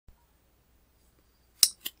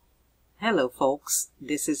Hello folks,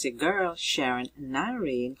 this is your girl Sharon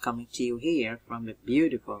Naraine coming to you here from the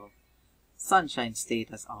beautiful Sunshine State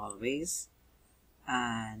as always.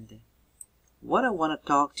 And what I want to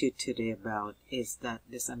talk to you today about is that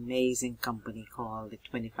this amazing company called the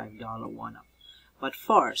 $25 1Up. But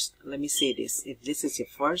first, let me say this. If this is your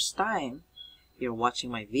first time you're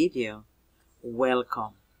watching my video,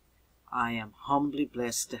 welcome. I am humbly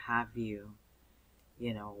blessed to have you,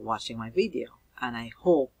 watching my video. And I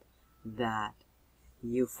hope that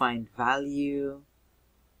you find value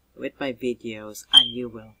with my videos and you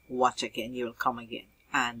will watch again, you will come again.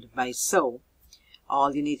 And by so,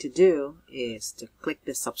 all you need to do is to click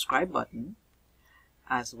the subscribe button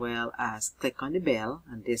as well as click on the bell,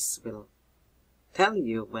 and this will tell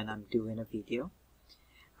you when I'm doing a video.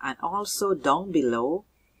 And also down below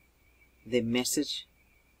the message,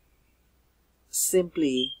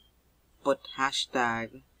 simply put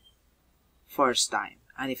hashtag first time.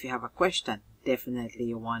 And if you have a question, definitely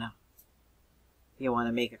you wanna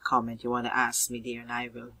make a comment, you wanna ask me there, and I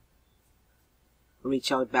will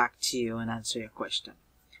reach out back to you and answer your question.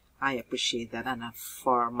 I appreciate that. And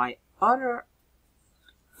for my other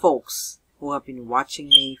folks who have been watching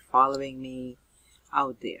me, following me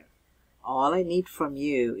out there, all I need from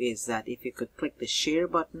you is that if you could click the share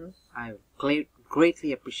button, I would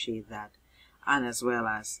greatly appreciate that. And as well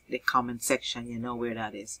as the comment section, you know where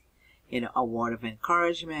that is. A word of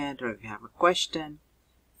encouragement, or if you have a question,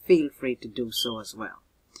 feel free to do so as well.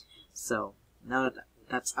 So now that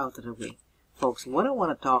that's out of the way, folks, what I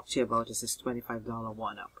want to talk to you about is this $25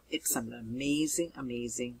 1Up. It's an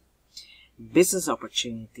amazing business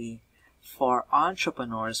opportunity for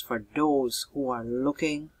entrepreneurs, for those who are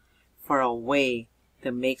looking for a way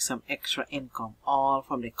to make some extra income, all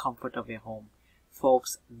from the comfort of your home.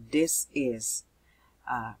 Folks, this is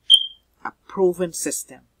a proven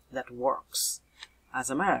system that works. As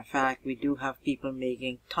a matter of fact, we do have people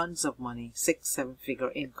making tons of money, 6-7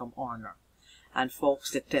 figure income earner. And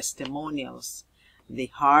folks, the testimonials, the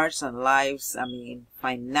hearts and lives,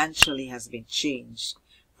 financially has been changed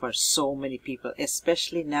for so many people,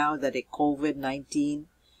 especially now that the COVID-19,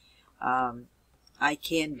 I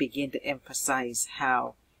can't begin to emphasize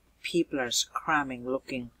how people are scramming,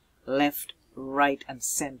 looking left, right, and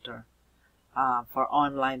center for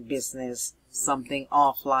online business, something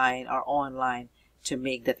offline or online, to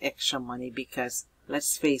make that extra money, because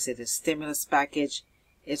let's face it, the stimulus package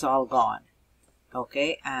is all gone,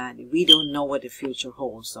 okay, and we don't know what the future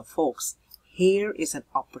holds. So folks, here is an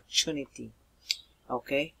opportunity,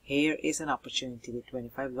 okay, here is an opportunity, the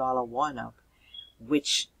 $25 1Up,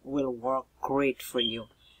 which will work great for you.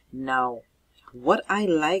 Now, what I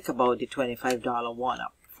like about the $25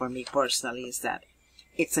 1Up for me personally is that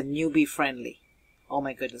it's a newbie friendly. Oh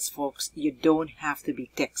my goodness, folks, you don't have to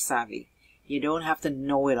be tech savvy. You don't have to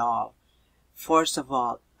know it all. First of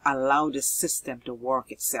all, allow the system to work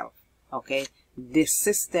itself, okay? This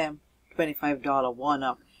system, $25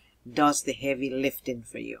 1Up, does the heavy lifting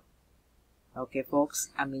for you. Okay, folks?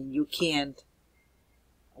 You can't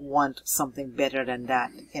want something better than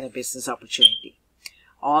that in a business opportunity.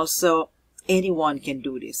 Also, anyone can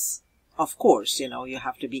do this. Of course, you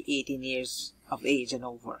have to be 18 years of age and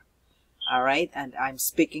over. All right, and I'm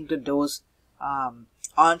speaking to those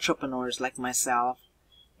entrepreneurs like myself.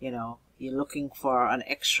 You're looking for an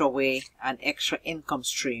extra way, an extra income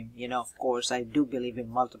stream. Of course, I do believe in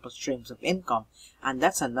multiple streams of income, and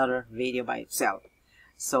that's another video by itself.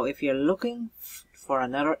 So if you're looking for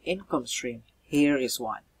another income stream, here is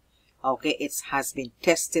one. Okay, it has been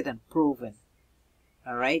tested and proven.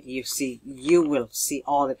 All right, you will see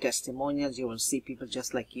all the testimonials. You will see people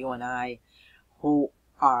just like you and I who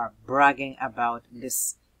are bragging about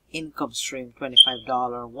this income stream, $25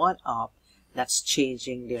 1Up, that's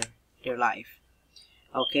changing their life.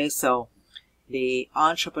 Okay, so the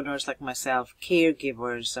entrepreneurs like myself,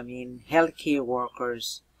 caregivers, healthcare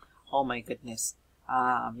workers, oh my goodness,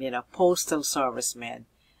 postal servicemen,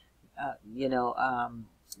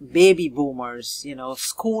 baby boomers,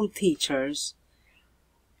 school teachers,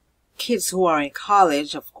 kids who are in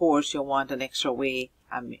college. Of course, you want an extra way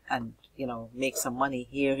and make some money.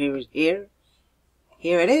 Here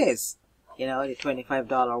it is, the $25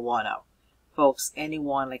 1Up. Folks,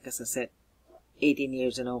 anyone, like as I said, 18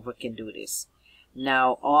 years and over can do this.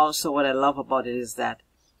 Now, also what I love about it is that,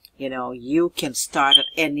 you can start at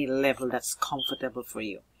any level that's comfortable for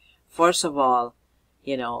you. First of all,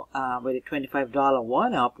 with the $25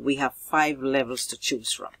 1Up, we have 5 levels to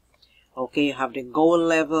choose from. Okay, you have the gold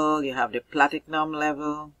level, you have the platinum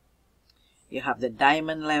level, you have the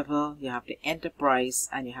diamond level, you have the enterprise,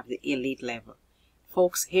 and you have the elite level.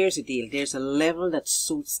 Folks, here's the deal. There's a level that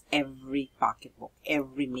suits every pocketbook,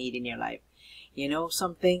 every need in your life. You know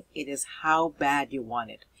something? It is how bad you want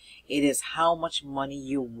it. It is how much money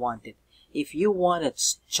you want it. If you want to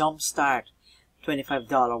jumpstart $25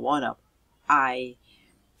 1Up, I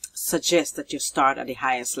suggest that you start at the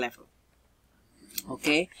highest level.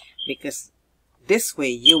 Okay? Because this way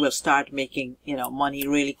you will start making, you know, money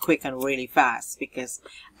really quick and really fast. Because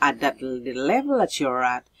at the level that you're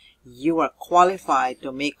at, you are qualified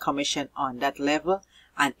to make commission on that level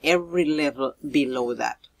and every level below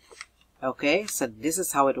that. Okay, so this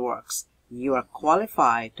is how it works. You are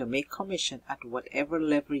qualified to make commission at whatever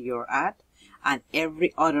level you're at and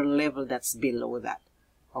every other level that's below that.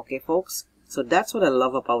 Okay, folks, so that's what I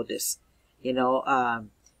love about this. You know,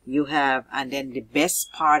 you have, and then the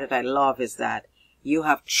best part that I love is that you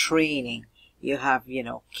have training, you have, you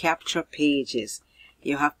know, capture pages,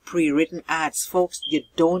 you have pre-written ads. Folks, you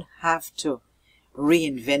don't have to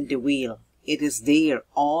reinvent the wheel. It is there.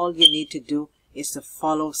 All you need to do is to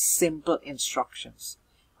follow simple instructions.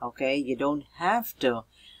 Okay, you don't have to,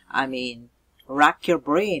 I mean, rack your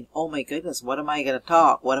brain. Oh my goodness, what am I going to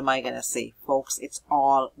talk? What am I going to say? Folks, it's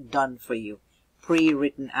all done for you.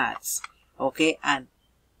 Pre-written ads. Okay, and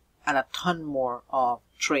a ton more of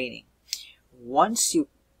training. Once you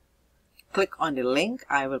click on the link,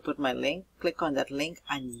 I will put my link, click on that link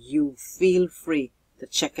and you feel free to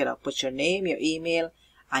check it out. Put your name, your email,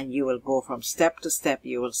 and you will go from step to step.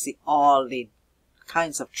 You will see all the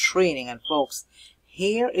kinds of training. And folks,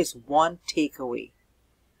 here is one takeaway,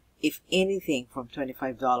 if anything, from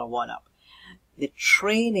 $25 1Up. The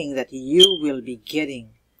training that you will be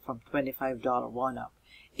getting from $25 1Up,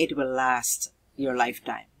 it will last your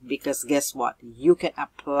lifetime. Because guess what? You can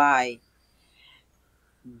apply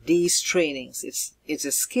these trainings. It's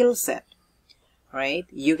a skill set, right?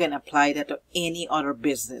 You can apply that to any other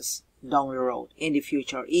business down the road in the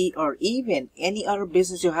future, or even any other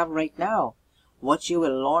business you have right now. What you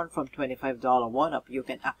will learn from $25 1Up, you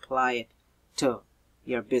can apply it to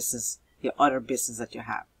your business, your other business that you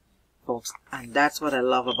have, folks. And that's what I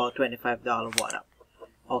love about $25 1Up.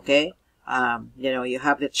 Okay, you know, you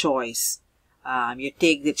have the choice. You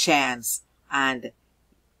take the chance, and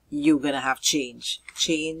you're gonna have change.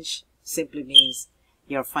 Change simply means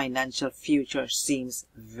your financial future seems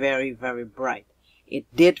very, very bright. It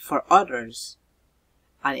did for others,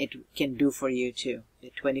 and it can do for you too.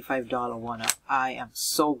 The $25 1Up. I am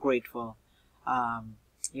so grateful,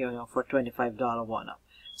 you know, for $25 1Up.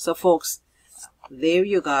 So folks, there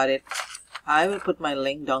you got it. I will put my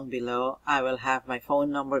link down below. I will have my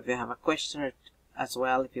phone number if you have a question as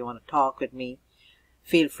well. If you want to talk with me,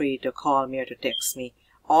 feel free to call me or to text me.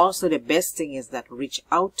 Also, the best thing is that reach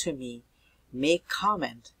out to me, make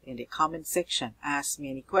comment in the comment section, ask me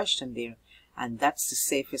any question there, and that's the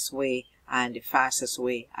safest way and the fastest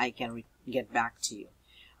way I can get back to you.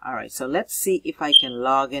 Alright, so let's see if I can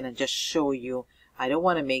log in and just show you. I don't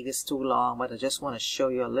want to make this too long, but I just want to show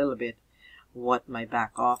you a little bit what my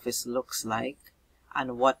back office looks like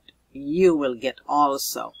and what you will get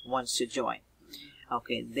also once you join.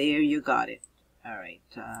 Okay, there you got it. Alright,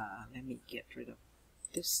 let me get rid of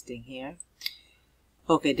this thing here.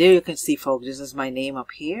 Okay, there you can see, folks, this is my name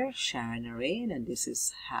up here, Sharon Naraine, and this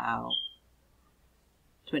is how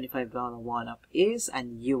 $25 1Up is.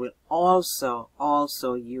 And you will also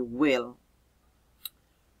you will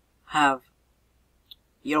have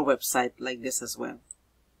your website like this as well.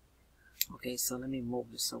 Okay, so let me move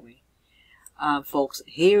this away. Folks,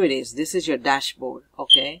 here it is. This is your dashboard.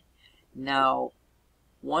 Okay, now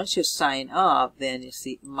once you sign up, then you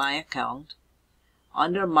see my account.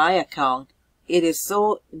 Under my account, it is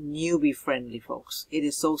so newbie friendly, folks. It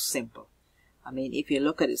is so simple. I mean, if you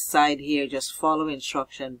look at the side here, just follow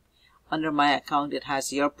instruction. Under my account, it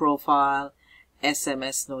has your profile,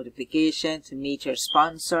 SMS notification to meet your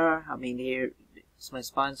sponsor. I mean, here is my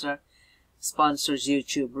sponsor. Sponsors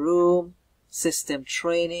YouTube room, system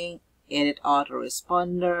training, edit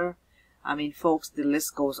autoresponder. I mean, folks, the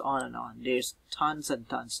list goes on and on. There's tons and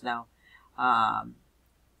tons now.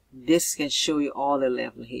 This can show you all the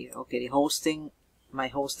level here. Okay, the hosting, my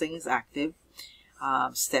hosting is active.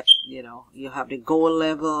 Step, you know, you have the gold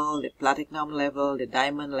level, the platinum level, the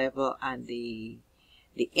diamond level, and the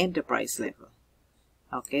enterprise level.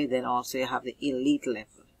 Okay, then also you have the elite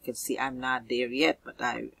level. You can see I'm not there yet, but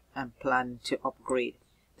I'm planning to upgrade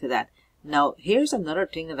to that. Now, here's another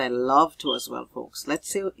thing that I love too as well, folks. Let's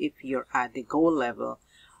say if you're at the gold level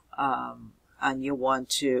and you want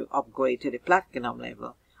to upgrade to the platinum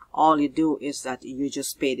level, all you do is that you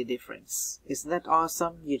just pay the difference. Isn't that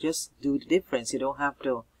awesome? You just do the difference. You don't have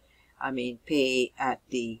to, I mean, pay at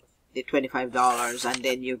the $25 and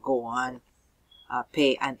then you go on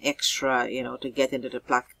pay an extra, you know, to get into the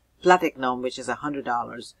platinum, which is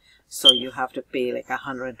 $100. So you have to pay like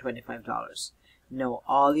 $125. No,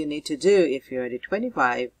 all you need to do, if you're at the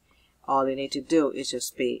 25, all you need to do is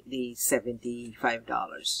just pay the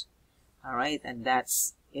 $75. All right, and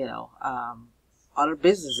that's, you know, other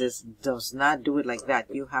businesses does not do it like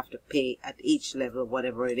that. You have to pay at each level,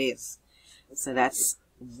 whatever it is. So that's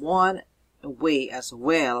one way as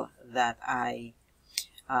well that I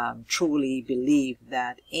truly believe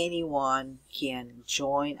that anyone can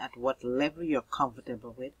join at what level you're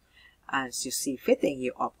comfortable with. As you see fitting,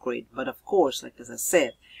 you upgrade. But of course, like as I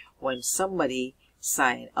said, when somebody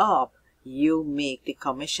sign up, you make the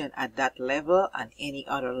commission at that level and any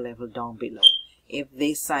other level down below. If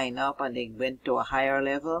they sign up and they went to a higher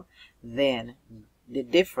level, then the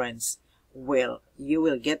difference you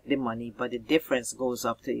will get the money, but the difference goes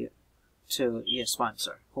up to you, to your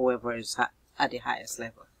sponsor, whoever is at the highest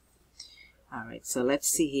level. All right, so let's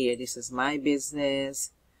see here. This is my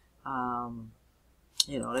business.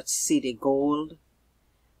 You know, let's see the gold.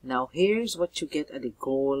 Now here's what you get at the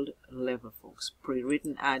gold level, folks.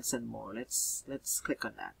 Pre-written ads and more. Let's click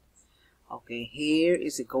on that. Okay, here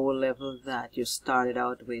is the gold level that you started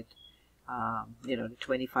out with. You know, the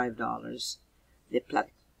 $25. The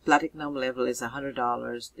platinum level is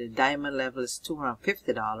 $100. The diamond level is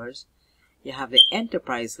 $250. You have the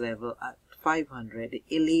enterprise level at $500. The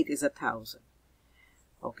elite is $1,000.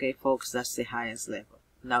 Okay, folks, that's the highest level.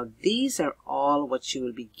 Now these are all what you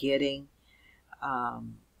will be getting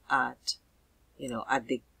at, you know, at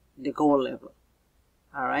the gold level.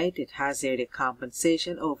 All right, it has here the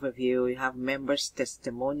compensation overview. You have members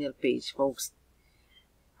testimonial page, folks.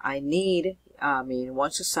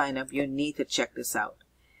 Once you sign up, you need to check this out.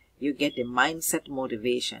 You get the mindset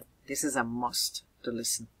motivation. This is a must to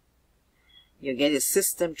listen. You get a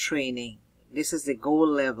system training. This is the gold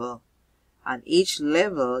level. And each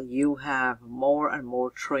level you have more and more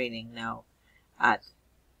training now. At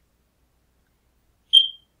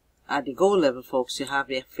the gold level, folks, you have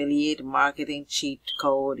the affiliate marketing cheat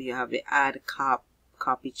code. You have the ad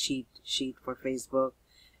copy cheat sheet for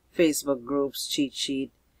Facebook groups cheat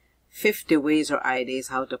sheet, 50 ways or ideas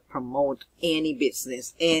how to promote any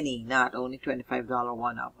business, not only $25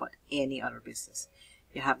 1Up, but any other business.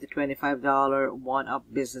 You have the $25 1Up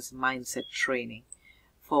business mindset training.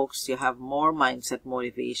 Folks, you have more mindset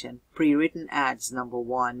motivation. Pre-written ads, number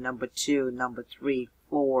 1, number 2, number 3,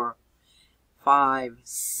 4, 5,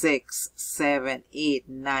 6, 7, 8,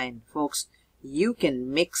 9. Folks, you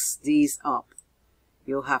can mix these up.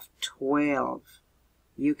 You have 12.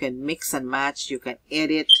 You can mix and match. You can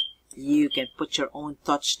edit. You can put your own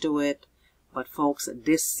touch to it. But folks,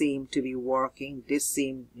 this seems to be working.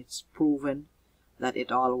 It's proven that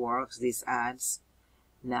it all works, these ads.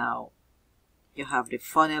 Now, you have the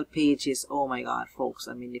funnel pages. Oh my God, folks.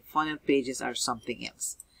 I mean, the funnel pages are something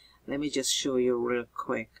else. Let me just show you real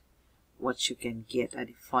quick what you can get at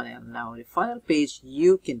the funnel. Now, the funnel page,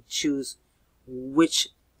 you can choose which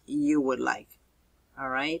you would like. All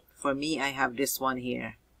right. For me, I have this one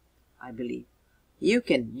here, I believe. You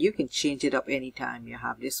can change it up anytime. You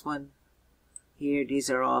have this one here.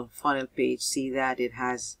 These are all funnel page. See that it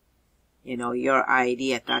has, you know, your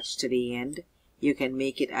ID attached to the end. You can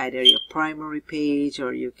make it either your primary page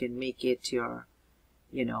or you can make it your,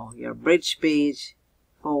 you know, your bridge page.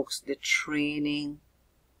 Folks, the training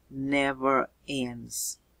never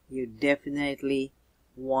ends. You definitely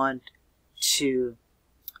want to,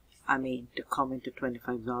 to come into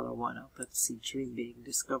 $25 1Up. Let's see, dream big.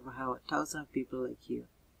 Discover how 1,000 people like you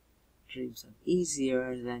dreams are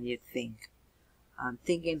easier than you think. I'm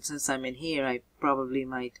thinking since I'm in here, I probably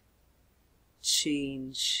might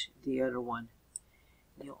change the other one.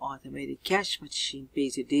 Your automated cash machine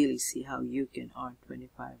pays you daily. See how you can earn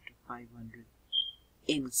 25 to 500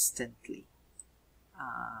 instantly.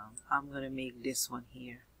 I'm going to make this one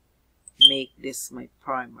here. Make this my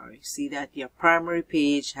primary. See that your primary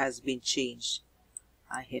page has been changed.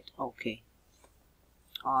 I hit OK.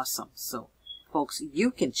 Awesome. So, folks,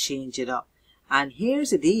 you can change it up. And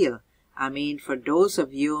here's the deal. I mean, for those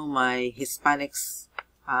of you, my Hispanics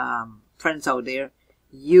friends out there,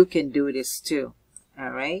 you can do this too. All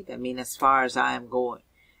right. I mean, as far as I'm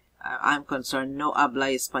concerned, no habla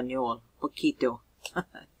español, poquito.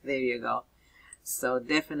 There you go. So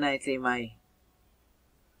definitely, my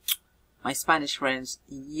Spanish friends,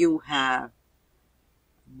 you have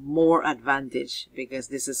more advantage because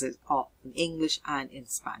this is all in English and in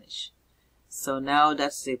Spanish. So now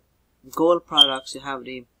that's the gold products. You have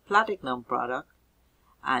the platinum product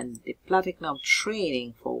and the platinum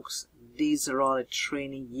training, folks. These are all the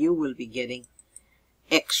training you will be getting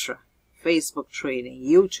extra Facebook training,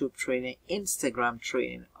 YouTube training, Instagram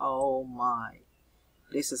training. Oh my,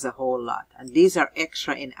 this is a whole lot. And these are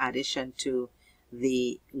extra in addition to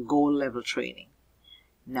the gold level training.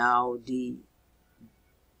 Now the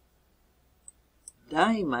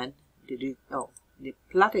diamond, the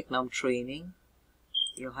platinum training,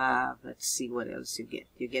 you have, let's see what else you get.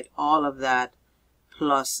 You get all of that,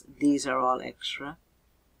 plus these are all extra.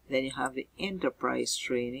 Then you have the enterprise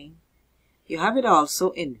training. You have it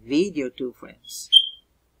also in video too, friends.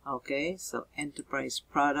 Okay, so enterprise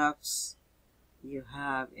products. You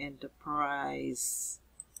have enterprise,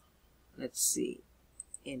 let's see,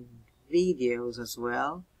 in videos as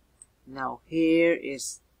well. Now here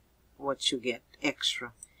is what you get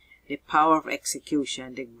extra. The power of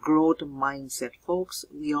execution, the growth mindset. Folks,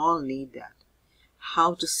 we all need that.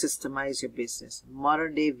 How to systemize your business.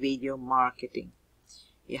 Modern day video marketing.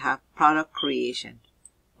 You have product creation.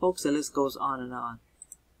 Folks, the list goes on and on.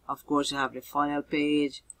 Of course, you have the funnel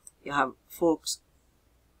page. You have, folks,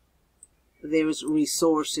 there is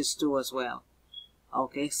resources too as well.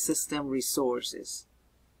 Okay, system resources.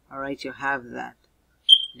 Alright, you have that.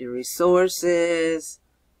 The resources,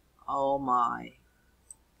 oh my.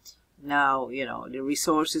 Now, you know, the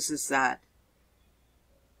resources is that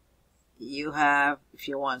you have, if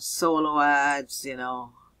you want solo ads, you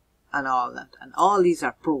know, and all that. And all these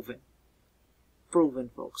are proven,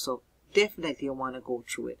 folks. So definitely you want to go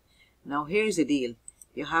through it. Now, here's the deal.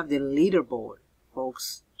 You have the leaderboard,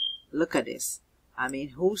 folks. Look at this. I mean,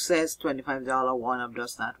 who says $25 1-up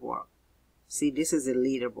does not work? See, this is the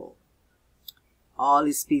leaderboard. All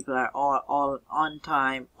these people are all on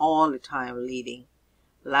time, all the time leading.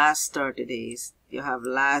 Last 30 days. You have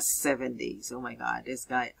last 7 days. Oh my God, this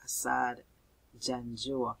guy Assad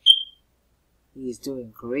Janjua, he's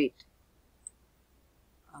doing great.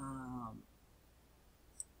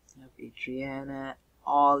 You have Adriana.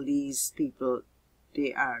 All these people,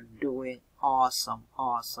 they are doing awesome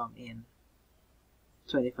in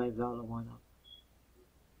 $25 1-up.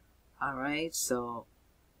 Alright, so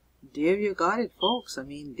there you got it, folks. I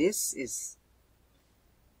mean, this is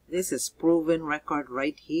proven record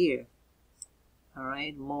right here.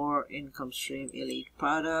 Alright, more income stream, elite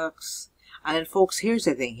products. And then, folks, here's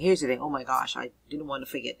the thing. Oh my gosh, I didn't want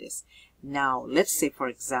to forget this. Now, let's say, for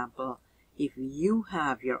example, if you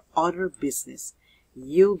have your other business,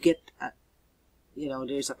 you get you know,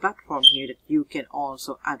 there's a platform here that you can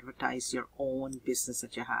also advertise your own business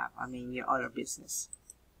that you have. I mean, your other business.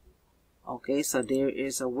 Okay, so there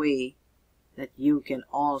is a way that you can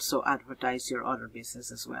also advertise your other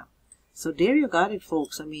business as well. So there you got it,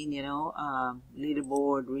 folks. I mean, you know,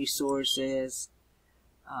 leaderboard, resources.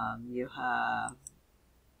 You have,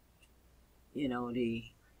 you know,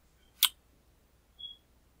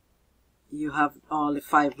 you have all the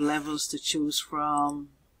 5 levels to choose from,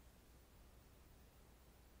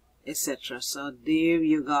 etc. So there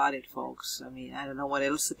you got it, folks. I mean, I don't know what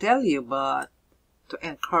else to tell you, but to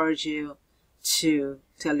encourage you, to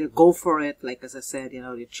tell you, go for it. Like as I said, you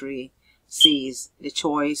know, the 3 C's, the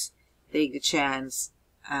choice, take the chance,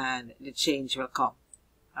 and the change will come.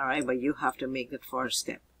 Alright, but you have to make that first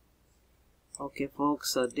step. Okay,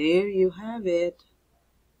 folks, so there you have it.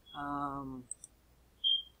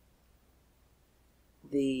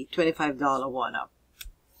 The $25 1-up.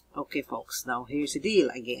 Okay, folks, now here's the deal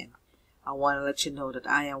again. I want to let you know that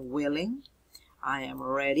I am willing, I am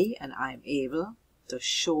ready, and I am able to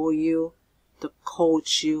show you, to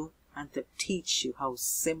coach you, and to teach you how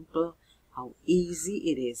simple, how easy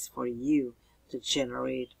it is for you to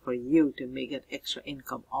generate, for you to make that extra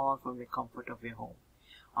income all from the comfort of your home.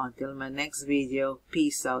 Until my next video,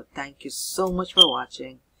 peace out. Thank you so much for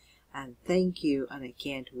watching, and thank you, and I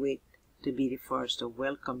can't wait to be the first to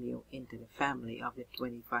welcome you into the family of the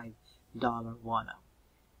 $25 1-up.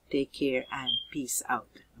 Take care and peace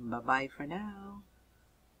out. Bye-bye for now.